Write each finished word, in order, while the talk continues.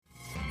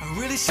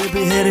Should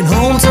be heading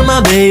home to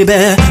my baby,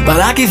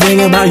 but I keep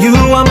thinking about you.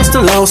 I must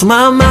have lost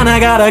my mind. I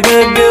got a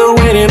good girl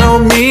waiting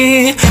on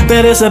me,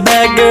 but it's a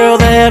bad girl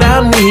that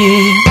I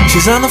need.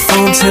 She's on the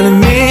phone telling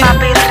me,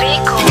 Papi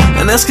rico,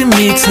 and asking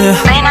me to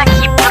ven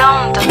aquí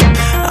pronto.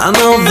 I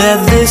know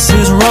that this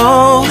is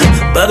wrong,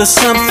 but it's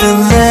something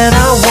that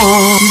I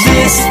want.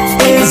 This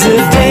is a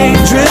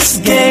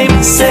dangerous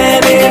game,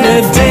 set in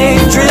a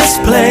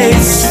dangerous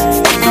place.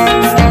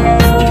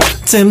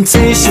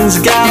 Temptation's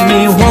got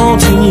me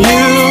wanting you.